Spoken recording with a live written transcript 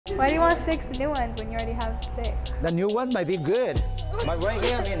Why do you want 6 new ones when you already have 6? The new one might be good, but right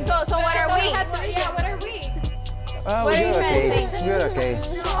here, I mean. So what are we? Yeah, what are we? Oh, What are you you're trying to okay. You're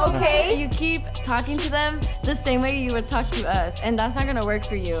okay. Okay. You keep talking to them the same way you would talk to us, and that's not gonna work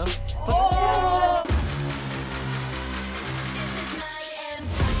for you. Oh.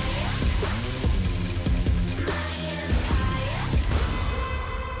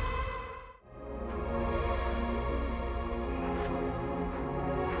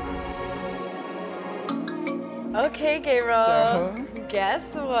 Okay, Gabriel. So?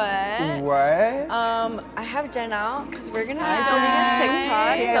 Guess what? What? I have Jen out because we're gonna be filming a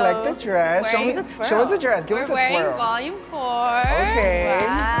TikTok. Hey, I like the dress. Wearing the twirl. Show us the dress. Give us a We're twirl. wearing volume 4. Okay.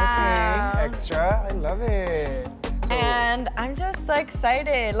 Wow. Okay. Extra. I love it. So, And I'm just so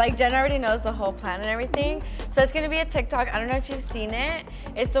excited. Like Jen already knows the whole plan and everything. So it's gonna be a TikTok. I don't know if you've seen it.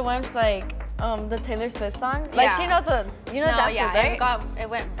 It's the one with like the Taylor Swift song. Like Yeah. she knows the that's right? It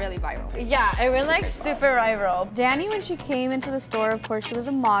went really viral. Yeah, it went like super viral. Danny, when she came into the store, of course, she was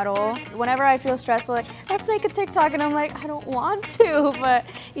a model. Whenever I feel stressful, like, let's make a TikTok, and I'm like, I don't want to, but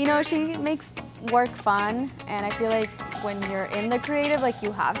you know, she makes work fun, and I feel like when you're in the creative, like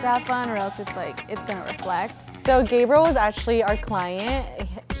you have to have fun, or else it's like, it's gonna reflect. So Gabriel was actually our client.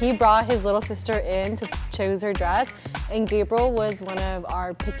 He brought his little sister in to choose her dress, and Gabriel was one of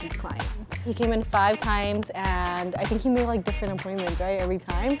our picky clients. He came in 5 times, and I think he made like different appointments, right, every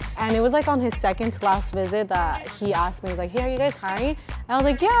time. And it was like on his second to last visit that he asked me, he was like, hey, are you guys hiring? And I was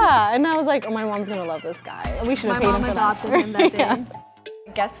like, yeah. And I was like, oh, my mom's gonna love this guy. We should have paid him for that. My mom adopted him that day. Yeah.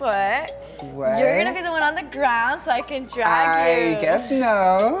 Guess what? what? You're gonna be the one on the ground so I can drag you. I guess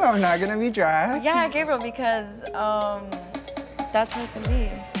no. I'm not gonna be dragged. Yeah, Gabriel, because that's how it's gonna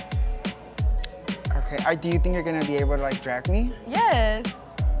be. Okay. Do you think you're gonna be able to like drag me? Yes.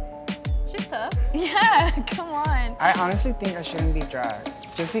 She's tough. Yeah, come on. I honestly think I shouldn't be dragged.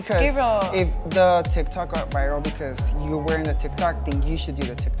 Just because Gabriel. if the TikTok got viral because you were wearing the TikTok, then you should do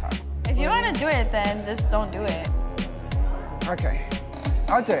the TikTok. If you don't want to do it, then just don't do it. Okay.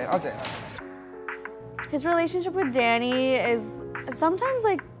 I'll do it. I'll do it. His relationship with Danny is sometimes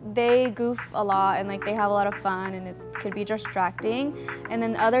like they goof a lot and like they have a lot of fun and it could be distracting. And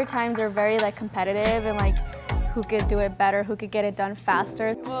then other times they're very like competitive and like who could do it better, who could get it done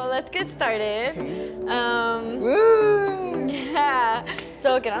faster. Well, let's get started. Woo! Yeah.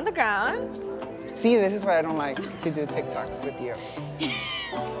 So get on the ground. See, this is why I don't like to do TikToks with you.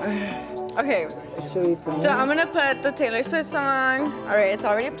 Okay. Should we film? So I'm gonna put the Taylor Swift song. All right, it's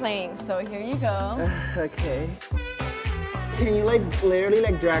already playing. So here you go. Okay. Can you like literally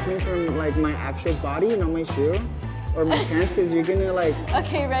like drag me from like my actual body, not my shoe or my pants? Cause you're gonna like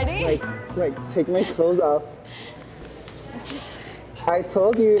Okay, ready? like take my clothes off. I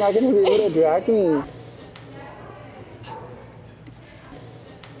told you you're not gonna be able to drag me.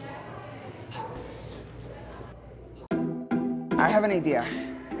 I have an idea.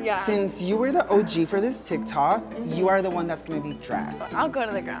 Yeah. Since you were the OG for this TikTok, you are the one that's gonna be dragged. I'll go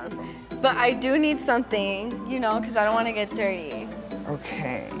to the ground. But I do need something, you know, because I don't want to get dirty.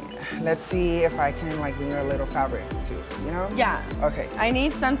 Okay. Let's see if I can like bring a little fabric too, you know? Yeah. Okay. I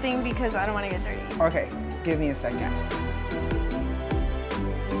need something because I don't want to get dirty. Okay. Give me a second.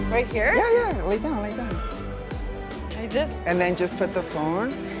 Right here? Yeah, lay down, lay down. And then just put the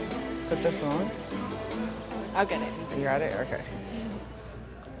phone. Put the phone. I'll get it. You got it? Okay.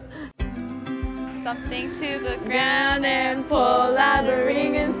 Something to the Ground and pull out the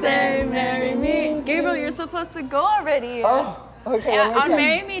ring and say, marry me. Gabriel, you're supposed to go already. Oh, okay. Yeah, one more on time.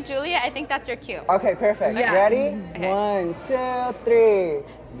 Marry Me, Julia, I think that's your cue. Okay, perfect. Yeah. Ready? Okay. 1, 2, 3.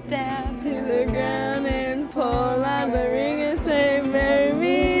 Down to the ground and pull out the ring and say, marry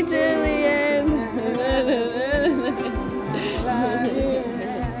me, Julian.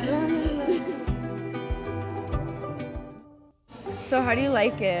 So how do you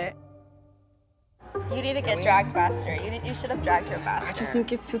like it? You need to get dragged faster. You should have dragged her faster. I just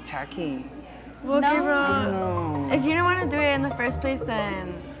think it's too tacky. Well, No. Gabriel, I don't know. if you didn't want to do it in the first place,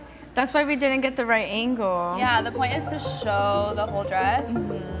 then that's why we didn't get the right angle. Yeah, the point is to show the whole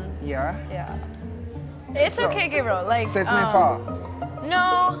dress. Yeah? Yeah. It's So- okay, Gabriel. Like, So it's my fault.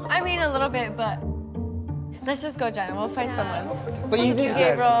 No, I mean a little bit, but let's just go, Jen. We'll find someone. But you did good.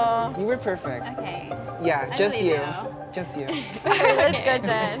 Gabriel. You were perfect. Okay. Yeah, I just believe you. you. Just you. Let's go,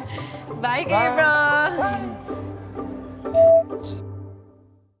 Jen. Bye, Gabriel. Bye.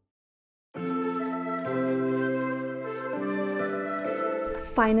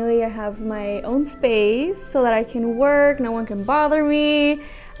 Finally, I have my own space so that I can work, no one can bother me.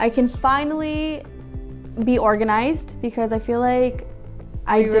 I can finally be organized because I feel like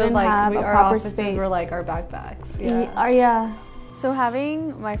I didn't have a our proper offices space. were like our backpacks. Yeah. So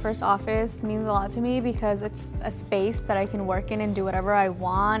having my first office means a lot to me because it's a space that I can work in and do whatever I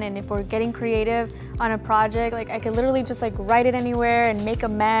want. And if we're getting creative on a project, like I could literally just like write it anywhere and make a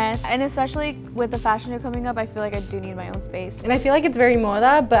mess. And especially with the fashion show coming up, I feel like I do need my own space. And I feel like it's very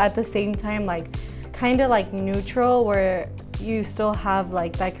moda, but at the same time, like kind of like neutral, where you still have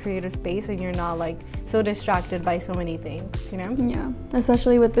like that creative space and you're not like so distracted by so many things, you know? Yeah,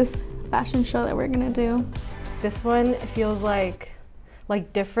 especially with this fashion show that we're gonna do. This one feels like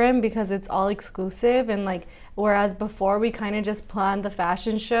different because it's all exclusive, and like whereas before we kind of just planned the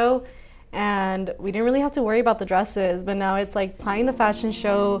fashion show and we didn't really have to worry about the dresses, but now it's like planning the fashion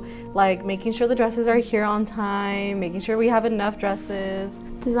show, like making sure the dresses are here on time, making sure we have enough dresses.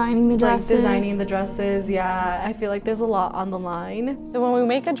 Designing the dresses. Like designing the dresses, yeah. I feel like there's a lot on the line. So when we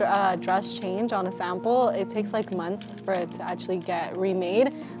make a dress change on a sample, it takes like months for it to actually get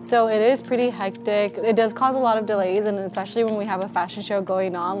remade. So it is pretty hectic. It does cause a lot of delays, and especially when we have a fashion show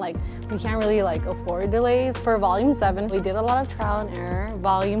going on, like we can't really like afford delays. For Volume 7, we did a lot of trial and error.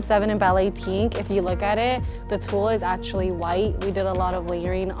 Volume 7 in Ballet Pink, if you look at it, the tulle is actually white. We did a lot of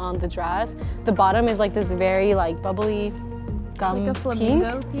layering on the dress. The bottom is like this very like bubbly, like a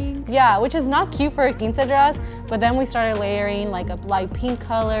flamingo pink. Yeah, which is not cute for a quince dress, but then we started layering like a light pink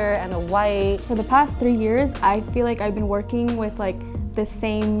color and a white. For the past 3 years, I feel like I've been working with like the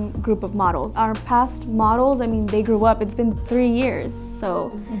same group of models. Our past models, I mean, they grew up. It's been 3 years,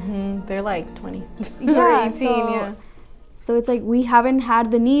 so. They're like 20 yeah, or 18, so, yeah. So it's like we haven't had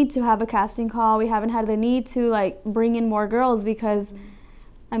the need to have a casting call. We haven't had the need to like bring in more girls because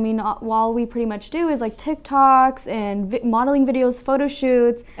I mean, all we pretty much do is like TikToks and modeling videos, photo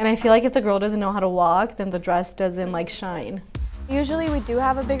shoots. And I feel like if the girl doesn't know how to walk, then the dress doesn't like shine. Usually we do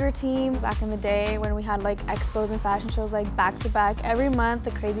have a bigger team. Back in the day when we had like expos and fashion shows like back to back every month,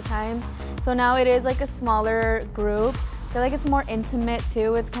 the crazy times. So now it is like a smaller group. I feel like it's more intimate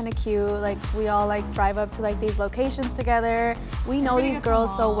too. It's kind of cute. Like we all like drive up to like these locations together. We know these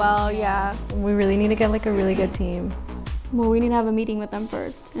girls so well, yeah. We really need to get like a really good team. Well, we need to have a meeting with them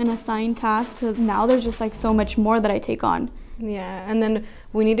first and assign tasks because now there's just like so much more that I take on. Yeah, and then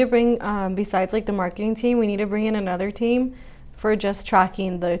we need to bring, besides like the marketing team, we need to bring in another team for just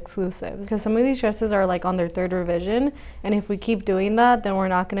tracking the exclusives. Because some of these dresses are like on their 3rd revision, and if we keep doing that, then we're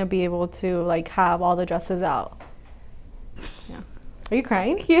not gonna be able to like have all the dresses out. Yeah. Are you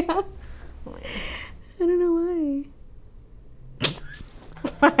crying? Yeah. Oh, I don't know why.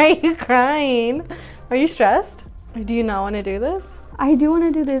 Why are you crying? Are you stressed? Do you not want to do this? I do want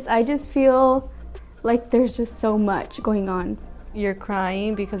to do this. I just feel like there's just so much going on. You're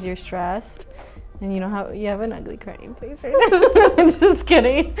crying because you're stressed, and you know how you have an ugly crying face right now. I'm just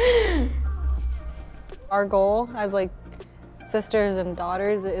kidding. Our goal as like sisters and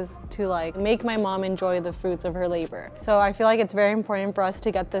daughters is to like make my mom enjoy the fruits of her labor. So I feel like it's very important for us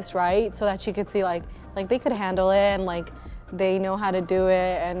to get this right so that she could see like they could handle it, and like they know how to do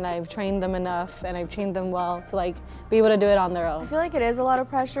it, and I've trained them enough and I've trained them well to like be able to do it on their own. I feel like it is a lot of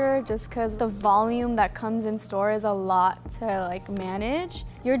pressure just because the volume that comes in store is a lot to like manage.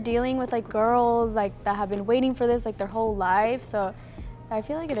 You're dealing with like girls like that have been waiting for this like their whole life, so I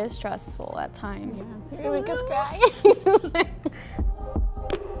feel like it is stressful at times. Yeah, so make us cry.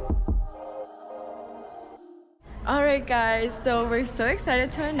 All right, guys, so we're so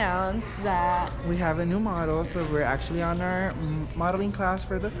excited to announce that We have a new model, so we're actually on our modeling class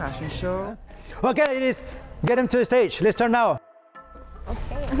for the fashion show. Okay, ladies, get him to the stage. Let's start now.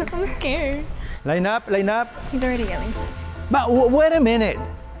 I'm scared. Line up, line up. He's already yelling. But wait a minute.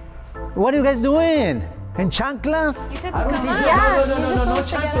 What are you guys doing? In chanclas? You said to come on. No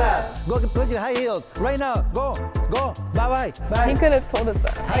chanclas. Go put your high heels right now. Go. Bye. He could have told us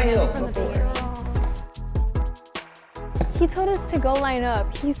that. High heels. He told us to go line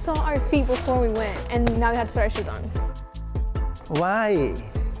up. He saw our feet before we went, and now we have to put our shoes on. Why?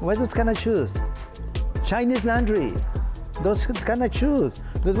 Why those kind of shoes? Chinese laundry. Those kind of shoes.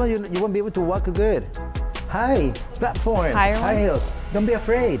 Those ones you won't be able to walk good. High platform. High heels. Don't be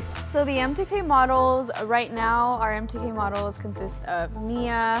afraid. So the MTK models, right now, our MTK models consist of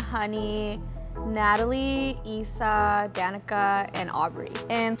Mia, Honey, Natalie, Isa, Danica, and Aubrey.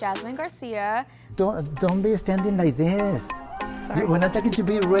 And Jasmine Garcia. Don't be standing like this. We're not talking to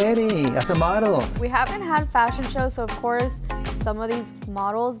be ready as a model. We haven't had fashion shows, so of course, some of these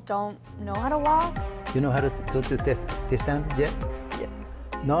models don't know how to walk. You know how to stand yet? Yeah.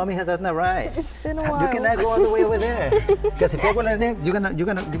 No, mija, that's not right. It's been a while. You cannot go all the way over there. Because if you go like that,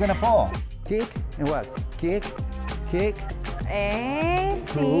 you're gonna fall. Kick and what? Kick.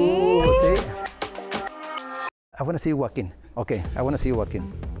 See? Ooh, see? I want to see you walking. Okay, I want to see you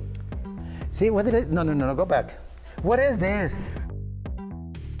walking. See, what did it? No, go back. What is this?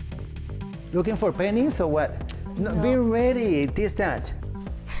 Looking for pennies or what? No, be ready. Distant.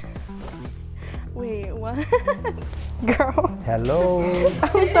 Wait, what? Girl. Hello.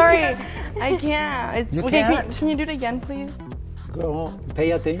 I'm sorry. I can't. It's, You okay, can't? Can you do it again, please? Girl,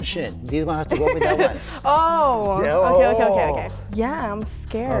 pay attention. This one has to go with that one. Oh. Yeah, Okay. Yeah, I'm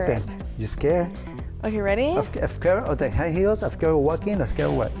scared. Okay. You scared? Okay, ready? Of scared of the high heels? Of scared of walking? Of scared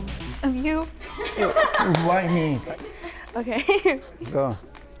of what? Of you. Why me? Okay. Go.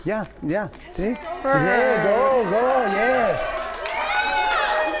 Yeah. See? Yeah, go, yes.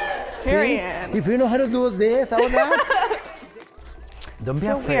 Period. See? If you know how to do this, all that. Don't be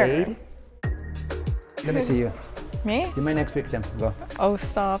So afraid. weird. Let me see you. Me? You're my next victim. Go. Oh,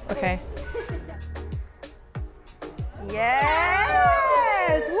 stop. Okay.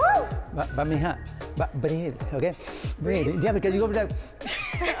 Yes! Woo! But mija, breathe, okay? Breathe. Yeah, because you go like.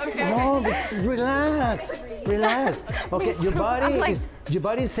 Okay. No, relax. Okay, your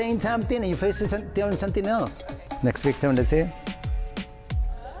body is saying something and your face is telling something else. Next victim, let's see.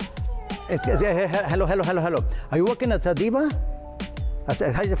 Hello. Are you working as a diva? As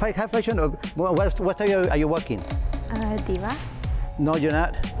a high fashion? Or what style are you working? Diva. No, you're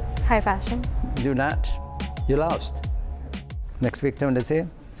not. High fashion. You're not. You lost. Next victim, let's see.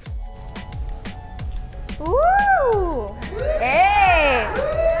 Woo! Hey!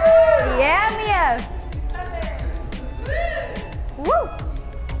 Yeah, Mia! Woo!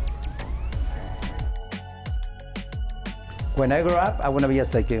 When I grow up, I want to be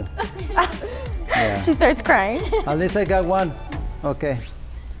just like you. Yeah. She starts crying. At least I got one. Okay.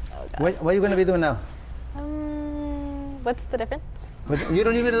 What are you going to be doing now? What's the difference? You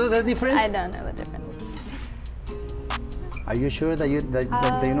don't even know the difference? I don't know the difference. Are you sure that you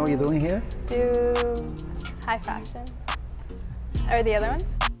know what you're doing here? Do high fashion. Or the other one?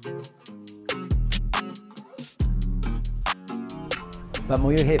 But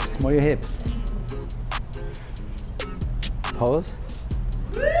move your hips. Pose.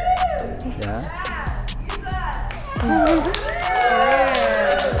 Yeah.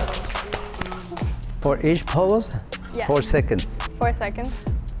 For each pose, Yes. 4 seconds. 4 seconds.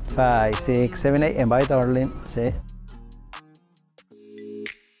 5, 6, 7, 8, and bye, darling. See?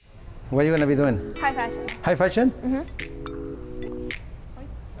 What are you gonna be doing? High fashion. High fashion?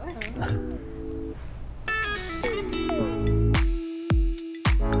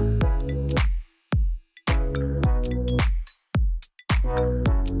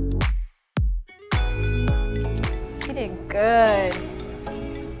 You did good.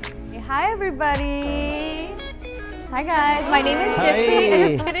 Hi, everybody. Hi, guys. My name is Hi.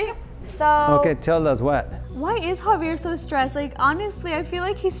 Gypsy. Just kidding. So, Okay, tell us what. why is Javier so stressed? Like, honestly, I feel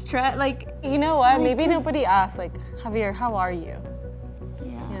like he's stressed. Like, You know what? Like Maybe this- nobody asked, like, Javier, how are you?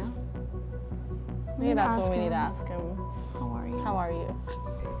 yeah. You know? We Maybe need to that's what ask we need to him. ask him. How are you? How are you?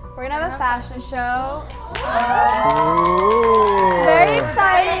 We're gonna have a fashion show. Ooh. Very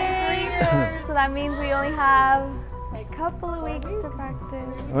exciting. So that means we only have a couple of weeks to practice.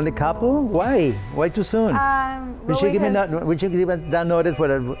 Only couple? Why? Why too soon? We should give me because- that. We should give it that notice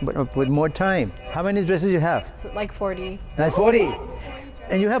with more time. How many dresses you have? So, like 40. Like 40.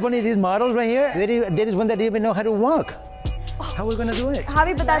 And you have only these models right here? There is one that didn't even know how to walk. How are we gonna do it?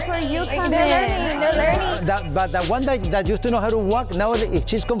 Javi, but that's where you come in. They're learning. But the one that used to know how to walk, now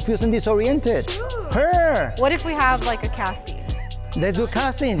she's confused and disoriented. Her. What if we have like a casting? Let's do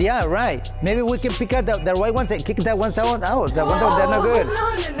casting. Yeah, right. Maybe we can pick out the right ones and kick that ones out. The one that they're not good.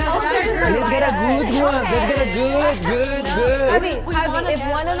 Let's get a good one. Let's get a good. Javi, if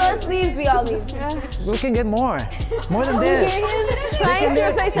one of us leaves, we all leave. We can get more than this.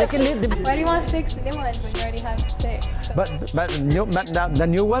 They can leave. Why do you want 6 new ones when you already have 6? But the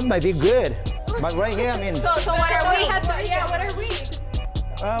new one might be good. But right here, I mean. So what are we? Yeah, what are we?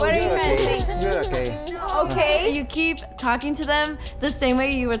 What are you trying to say? You're okay. Okay. You keep talking to them the same way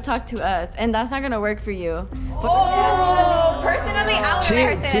you would talk to us, and that's not gonna work for you. Oh, personally, I'll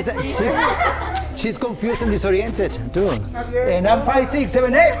She's confused and disoriented too. And I'm 5, 6,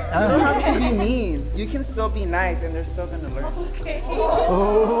 7, 8. You don't have to be mean. You can still be nice and they're still gonna learn. Okay.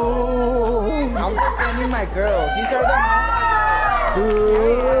 Oh. I'm defending my girls. These are the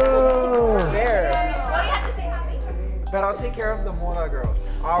there. What do you have to say, Javi? But I'll take care of the Mora girls.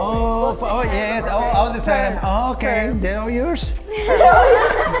 Oh, yes. All the time. Oh, okay. They're all yours.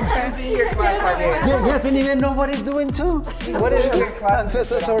 Fancy your class, Javier. You didn't even know what he's doing too. What is it? I feel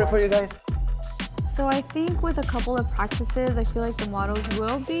so sorry for you guys. So I think with a couple of practices, I feel like the models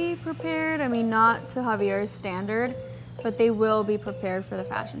will be prepared. I mean, not to Javier's standard, but they will be prepared for the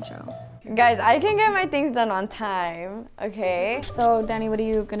fashion show. Guys, I can get my things done on time, okay? So, Danny, what are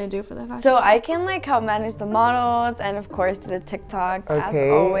you gonna do for the fashion? So I can like help manage the models and of course do the TikToks Okay,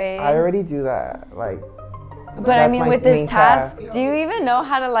 as always. I already do that. Like, but I that's mean my with this main task, do you even know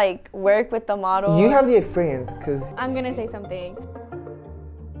how to like work with the models? you have the experience, cause I'm gonna say something.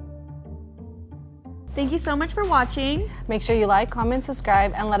 Thank you so much for watching. Make sure you like, comment,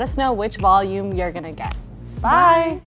 subscribe, and let us know which volume you're gonna get. Bye.